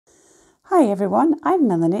Hi everyone, I'm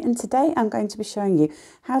Melanie and today I'm going to be showing you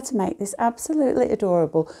how to make this absolutely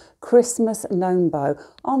adorable Christmas gnome bow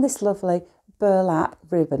on this lovely burlap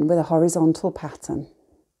ribbon with a horizontal pattern.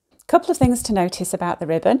 A couple of things to notice about the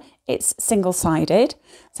ribbon. It's single-sided,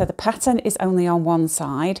 so the pattern is only on one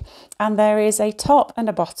side, and there is a top and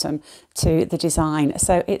a bottom to the design,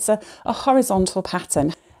 so it's a horizontal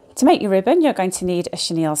pattern. To make your ribbon, you're going to need a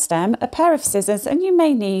chenille stem, a pair of scissors, and you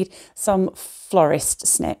may need some florist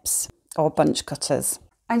snips or bunch cutters.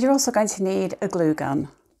 And you're also going to need a glue gun.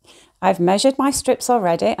 I've measured my strips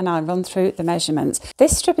already and I'll run through the measurements.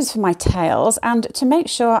 This strip is for my tails, and to make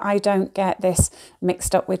sure I don't get this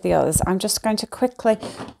mixed up with the others, I'm just going to quickly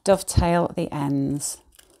dovetail the ends.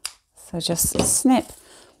 So just snip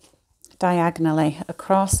diagonally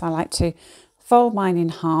across. I like to fold mine in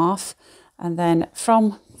half, and then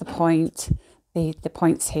from the point, the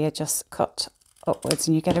points here just cut upwards,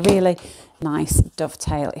 and you get a really nice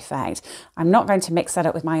dovetail effect. I'm not going to mix that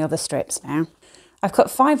up with my other strips now. I've cut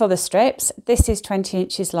 5 other strips. This is 20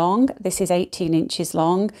 inches long, this is 18 inches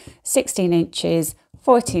long, 16 inches,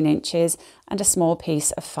 14 inches, and a small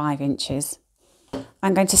piece of 5 inches.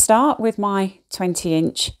 I'm going to start with my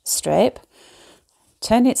 20-inch strip,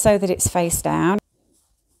 turn it so that it's face down.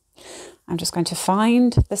 I'm just going to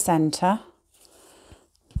find the centre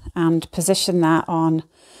and position that on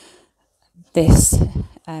this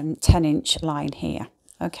 10-inch line here.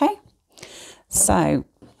 Okay, so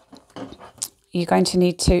you're going to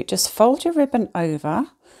need to just fold your ribbon over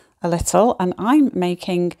a little, and I'm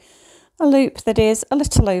making a loop that is a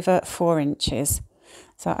little over 4 inches.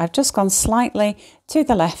 So I've just gone slightly to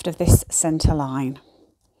the left of this centre line,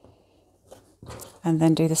 and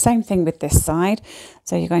then do the same thing with this side.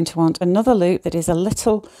 So you're going to want another loop that is a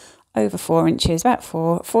little over 4 inches, about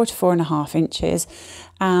 4 to 4.5 inches,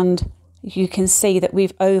 and you can see that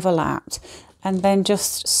we've overlapped, and then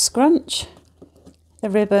just scrunch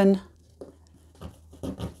the ribbon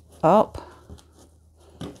up,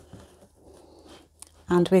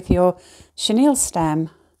 and with your chenille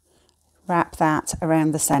stem wrap that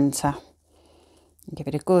around the centre and give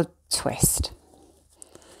it a good twist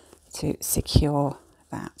to secure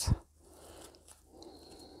that.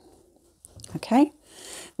 Okay,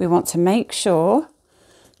 we want to make sure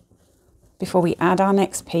before we add our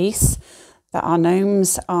next piece that our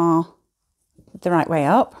gnomes are the right way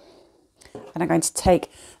up. And I'm going to take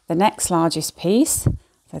the next largest piece,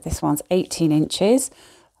 so this one's 18 inches,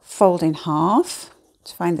 fold in half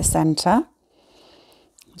to find the centre.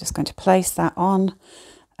 I'm just going to place that on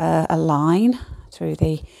a line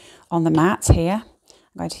on the mat here.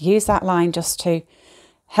 I'm going to use that line just to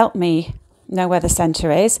help me know where the centre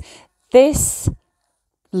is. This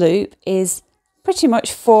loop is pretty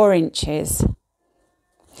much 4 inches.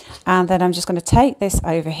 And then I'm just going to take this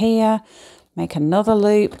over here, make another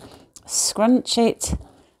loop, scrunch it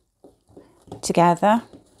together.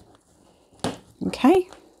 Okay.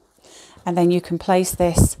 And then you can place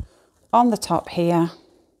this on the top here.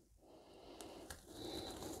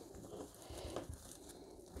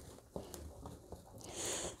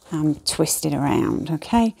 And twist it around,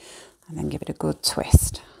 okay? And then give it a good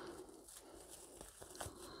twist.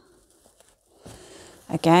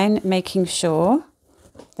 Again, making sure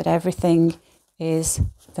that everything is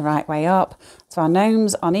the right way up. So our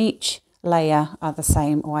gnomes on each layer are the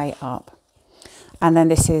same way up. And then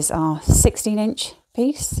this is our 16-inch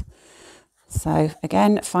piece. So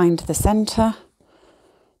again, find the centre.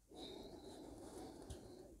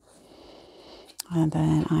 And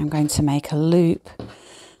then I'm going to make a loop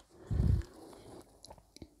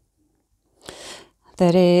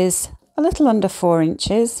that is a little under 4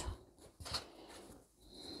 inches.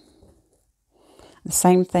 The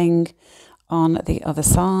same thing on the other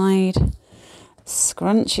side.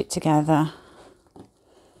 Scrunch it together.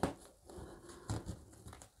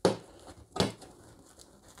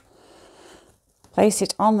 Place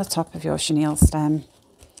it on the top of your chenille stem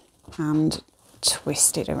and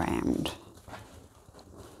twist it around.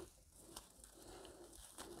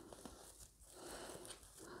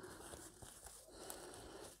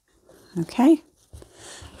 Okay,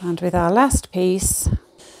 and with our last piece,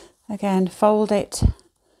 again, fold it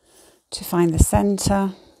to find the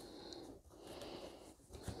centre.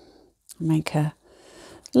 Make a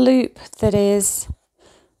loop that is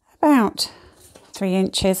about 3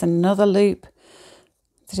 inches, another loop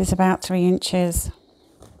that is about 3 inches,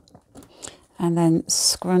 and then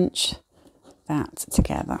scrunch that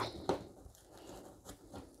together.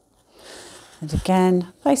 And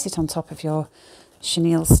again, place it on top of your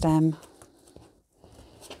chenille stem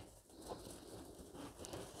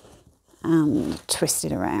and twist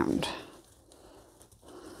it around.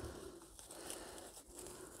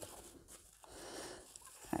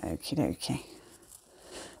 Okie dokie.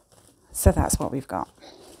 So that's what we've got.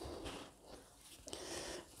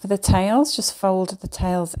 For the tails, just fold the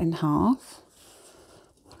tails in half.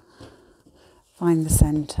 Find the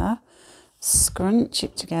centre. Scrunch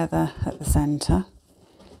it together at the centre.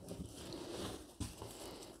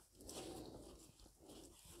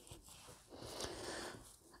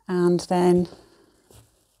 And then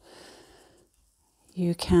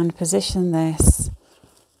you can position this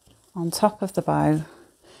on top of the bow.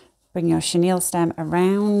 Bring your chenille stem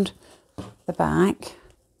around the back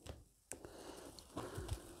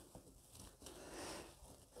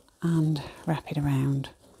and wrap it around.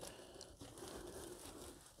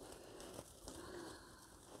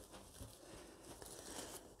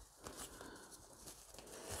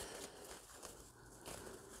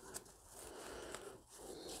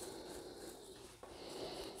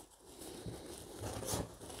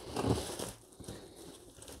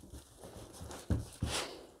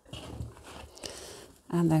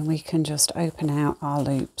 And then we can just open out our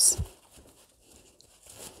loops.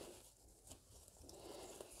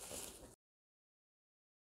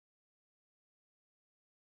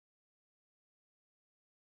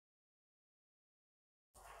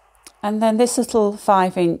 And then this little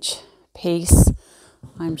 5-inch piece,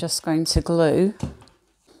 I'm just going to glue.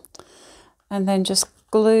 And then just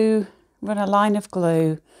run a line of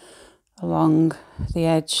glue along the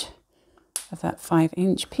edge of that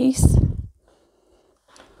 5-inch piece.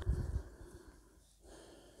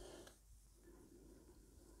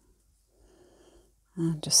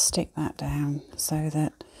 And just stick that down so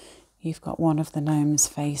that you've got one of the gnomes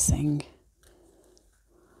facing.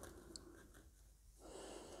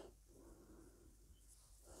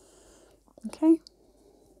 Okay.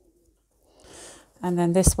 And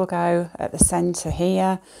then this will go at the centre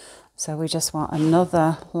here. So we just want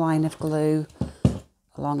another line of glue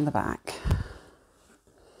along the back.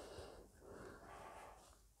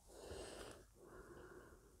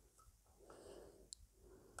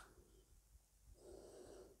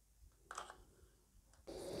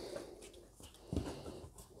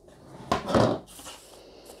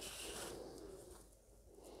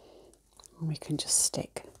 And we can just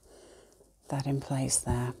stick that in place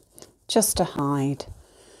there, just to hide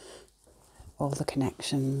all the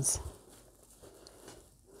connections.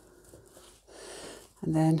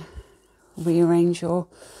 And then rearrange your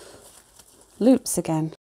loops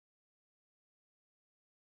again.